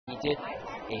did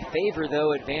a favor,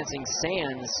 though, advancing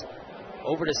Sands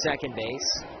over to second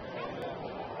base.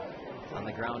 On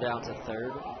the ground out to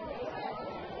third.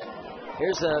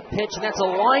 Here's a pitch, and that's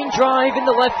a line drive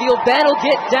into left field. That'll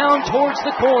get down towards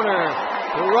the corner.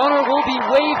 The runner will be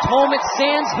waved home at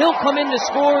Sands. He'll come in to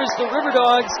score as the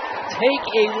RiverDogs take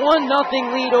a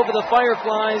 1-0 lead over the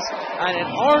Fireflies on an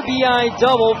RBI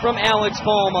double from Alex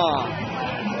Palma.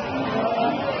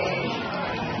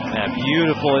 A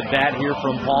beautiful at-bat here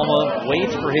from Palma.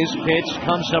 Waits for his pitch.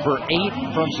 Comes number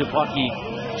 8 from Zephyrs.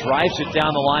 Drives it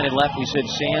down the line and left. We said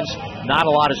Sands, not a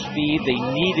lot of speed. They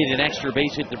needed an extra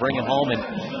base hit to bring him home, and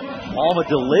Palma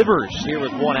delivers here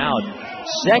with 1 out.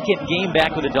 Second game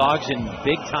back with the Dogs, and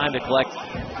big time to collect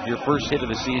your first hit of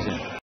the season.